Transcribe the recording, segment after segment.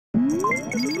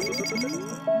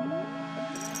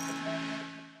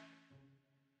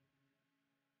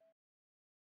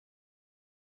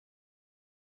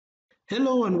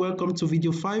Hello and welcome to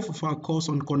video 5 of our course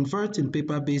on converting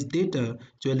paper-based data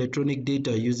to electronic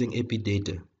data using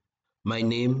EpiData. My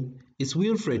name is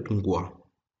Wilfred Ngwa.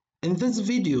 In this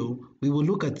video, we will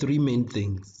look at three main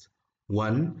things.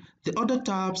 1. The other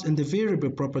tabs in the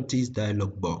variable properties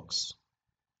dialog box.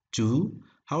 2.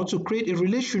 How to create a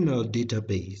relational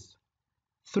database.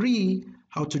 3.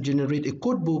 How to generate a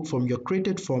codebook from your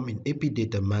created form in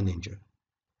EpiData Manager.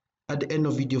 At the end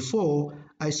of video 4,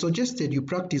 I suggested you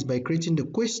practice by creating the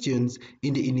questions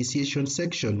in the initiation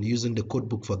section using the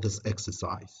codebook for this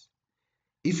exercise.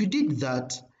 If you did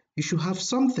that, you should have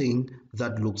something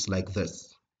that looks like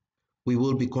this. We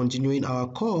will be continuing our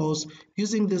course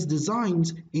using this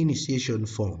design's initiation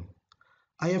form.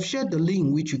 I have shared the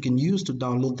link which you can use to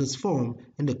download this form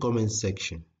in the comments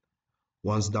section.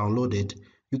 Once downloaded,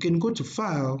 you can go to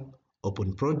File,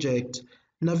 Open Project,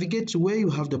 navigate to where you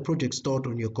have the project stored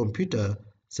on your computer,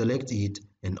 select it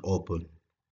and open.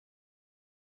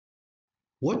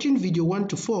 Watching video 1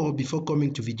 to 4 before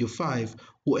coming to video 5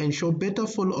 will ensure better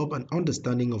follow-up and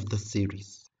understanding of the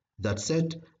series. That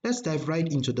said, let's dive right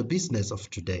into the business of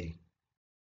today.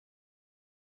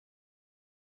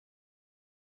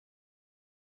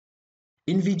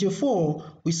 In video 4,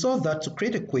 we saw that to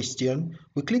create a question,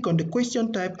 we click on the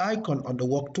question type icon on the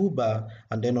work toolbar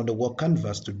and then on the work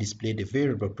canvas to display the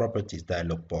variable properties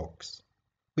dialog box.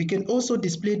 We can also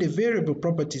display the variable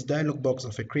properties dialog box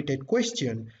of a created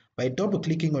question by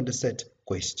double-clicking on the set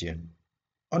question.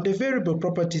 On the variable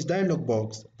properties dialog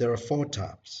box, there are 4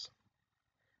 tabs.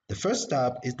 The first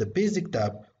tab is the basic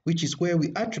tab, which is where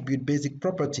we attribute basic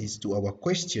properties to our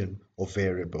question or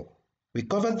variable. We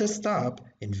covered this tab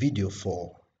in video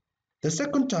 4. The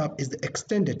second tab is the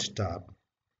extended tab.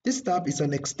 This tab is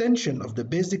an extension of the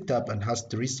basic tab and has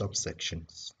 3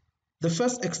 subsections. The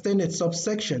first extended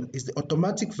subsection is the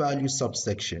automatic value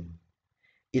subsection.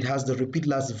 It has the repeat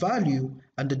last value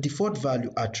and the default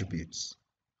value attributes.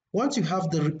 Once you have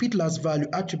the repeat last value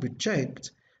attribute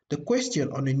checked, the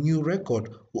question on a new record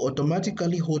will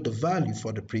automatically hold the value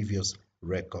for the previous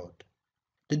record.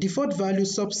 The default value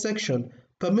subsection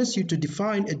permits you to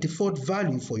define a default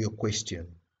value for your question.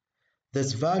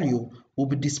 This value will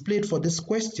be displayed for this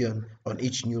question on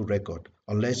each new record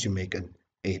unless you make an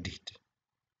edit.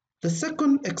 The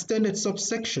second extended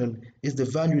subsection is the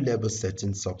value label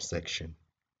setting subsection.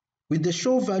 With the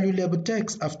show value label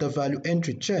text after value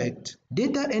entry checked,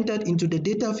 data entered into the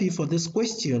data field for this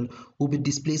question will be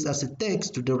displayed as a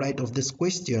text to the right of this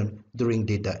question during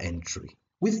data entry.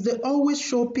 With the always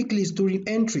show pick list during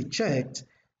entry checked,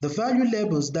 the value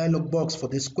labels dialog box for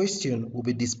this question will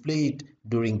be displayed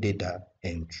during data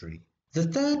entry. The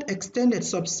third extended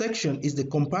subsection is the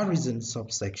comparison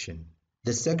subsection.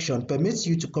 The section permits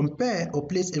you to compare or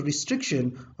place a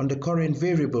restriction on the current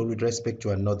variable with respect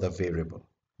to another variable.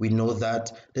 We know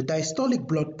that the diastolic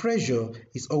blood pressure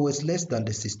is always less than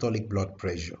the systolic blood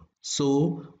pressure.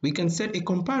 So, we can set a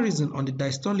comparison on the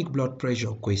diastolic blood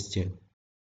pressure question.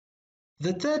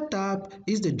 The third tab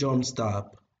is the jumps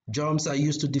tab. Jumps are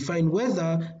used to define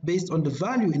whether, based on the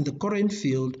value in the current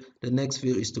field, the next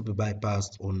field is to be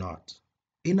bypassed or not.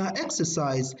 In our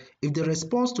exercise, if the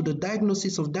response to the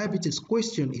diagnosis of diabetes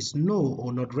question is no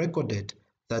or not recorded,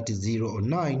 that is 0 or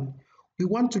 9, we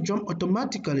want to jump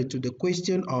automatically to the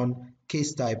question on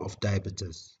case type of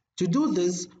diabetes. To do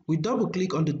this, we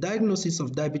double-click on the diagnosis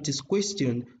of diabetes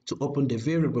question to open the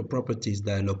variable properties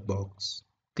dialog box.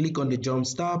 Click on the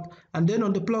jumps tab and then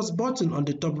on the plus button on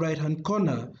the top right-hand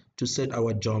corner to set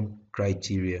our jump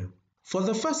criteria. For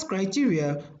the first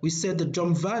criteria, we set the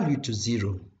jump value to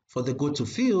 0. For the go-to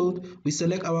field, we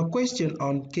select our question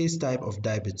on case type of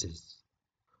diabetes.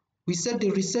 We set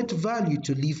the reset value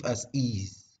to leave as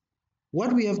is.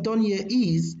 What we have done here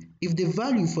is, if the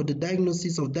value for the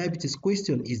diagnosis of diabetes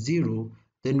question is 0,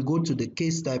 then go to the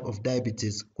case type of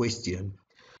diabetes question.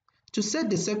 To set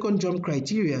the second jump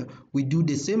criteria, we do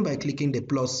the same by clicking the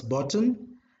plus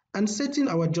button and setting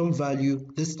our jump value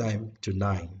this time to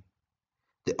 9.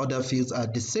 The other fields are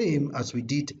the same as we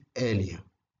did earlier.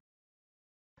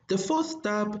 The fourth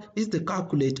tab is the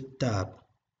Calculate tab.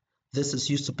 This is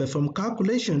used to perform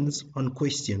calculations on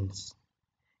questions.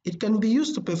 It can be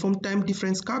used to perform time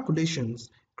difference calculations,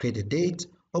 create a date,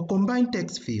 or combine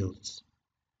text fields.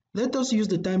 Let us use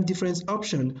the time difference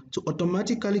option to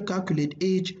automatically calculate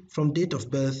age from date of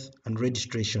birth and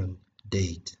registration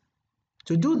date.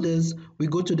 To do this, we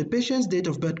go to the patient's date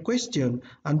of birth question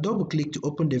and double-click to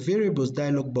open the variables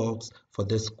dialog box for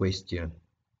this question.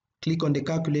 Click on the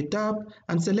Calculate tab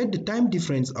and select the time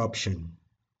difference option.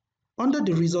 Under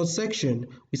the Results section,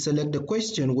 we select the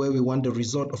question where we want the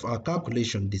result of our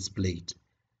calculation displayed.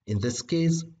 In this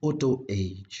case, auto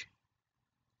age.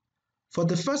 For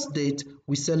the first date,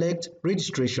 we select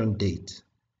registration date.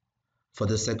 For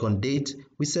the second date,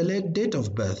 we select date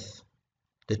of birth.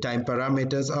 The time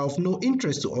parameters are of no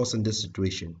interest to us in this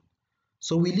situation,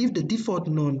 so we leave the default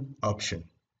none option.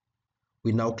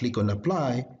 We now click on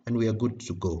Apply and we are good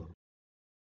to go.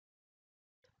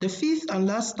 The fifth and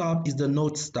last tab is the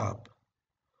Notes tab.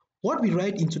 What we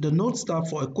write into the Notes tab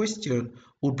for a question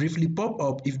will briefly pop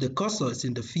up if the cursor is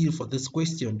in the field for this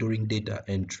question during data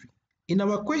entry. In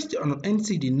our question on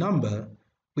NCD number,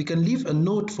 we can leave a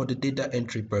note for the data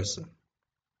entry person.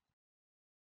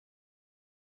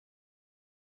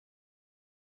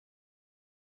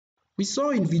 We saw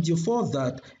in video 4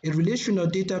 that a relational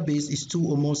database is two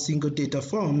or more single data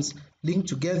forms linked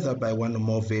together by one or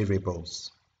more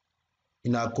variables.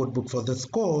 In our codebook for this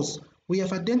course, we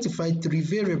have identified three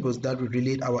variables that will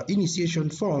relate our initiation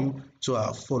form to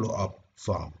our follow-up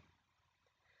form.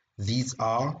 These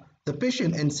are the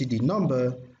patient NCD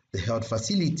number, the health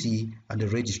facility, and the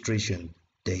registration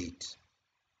date.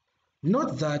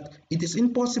 Note that it is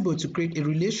impossible to create a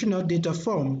relational data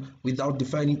form without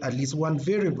defining at least one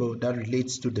variable that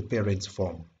relates to the parent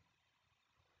form.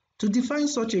 To define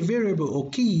such a variable or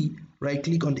key,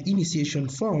 right-click on the initiation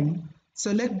form,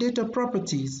 select Data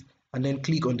Properties, and then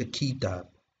click on the Key tab.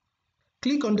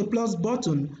 Click on the plus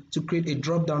button to create a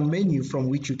drop-down menu from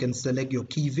which you can select your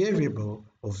key variable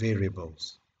or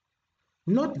variables.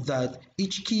 Note that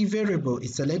each key variable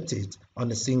is selected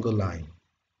on a single line.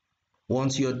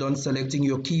 Once you are done selecting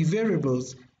your key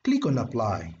variables, click on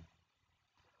Apply.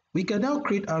 We can now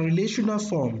create our relational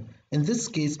form, in this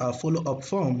case our follow-up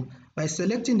form, by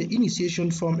selecting the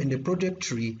initiation form in the project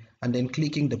tree and then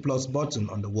clicking the plus button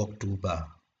on the work toolbar.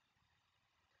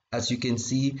 As you can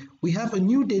see, we have a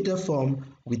new data form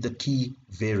with the key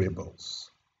variables.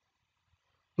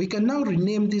 We can now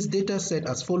rename this data set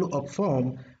as follow-up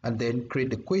form and then create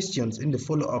the questions in the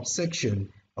follow-up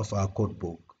section of our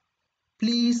codebook.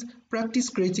 Please practice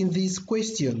creating these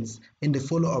questions in the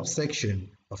follow-up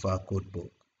section of our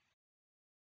codebook.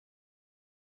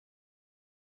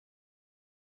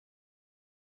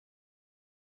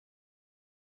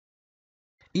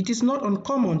 It is not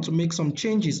uncommon to make some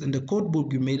changes in the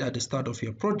codebook you made at the start of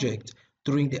your project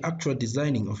during the actual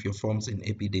designing of your forms in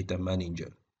EpiData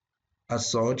Manager.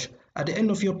 As such, at the end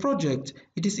of your project,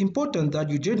 it is important that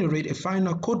you generate a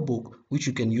final codebook which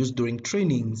you can use during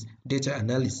trainings, data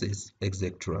analysis,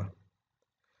 etc.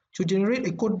 To generate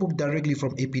a codebook directly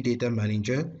from EpiData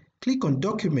Manager, click on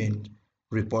Document,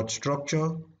 Report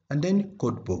Structure, and then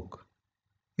Codebook.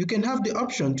 You can have the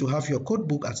option to have your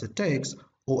codebook as a text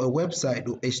or a website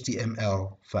or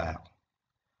HTML file.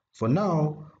 For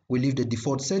now, we leave the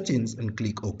default settings and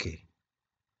click OK.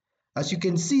 As you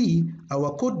can see,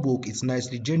 our codebook is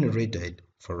nicely generated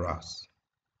for us.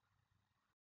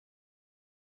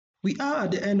 We are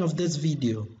at the end of this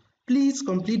video. Please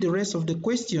complete the rest of the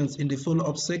questions in the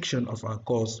follow-up section of our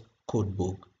course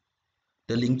codebook.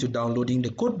 The link to downloading the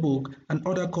codebook and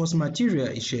other course material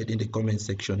is shared in the comment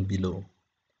section below.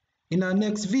 In our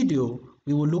next video,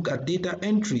 we will look at data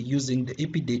entry using the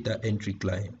EpiData Entry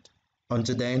client.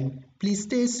 Until then, please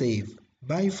stay safe.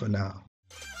 Bye for now.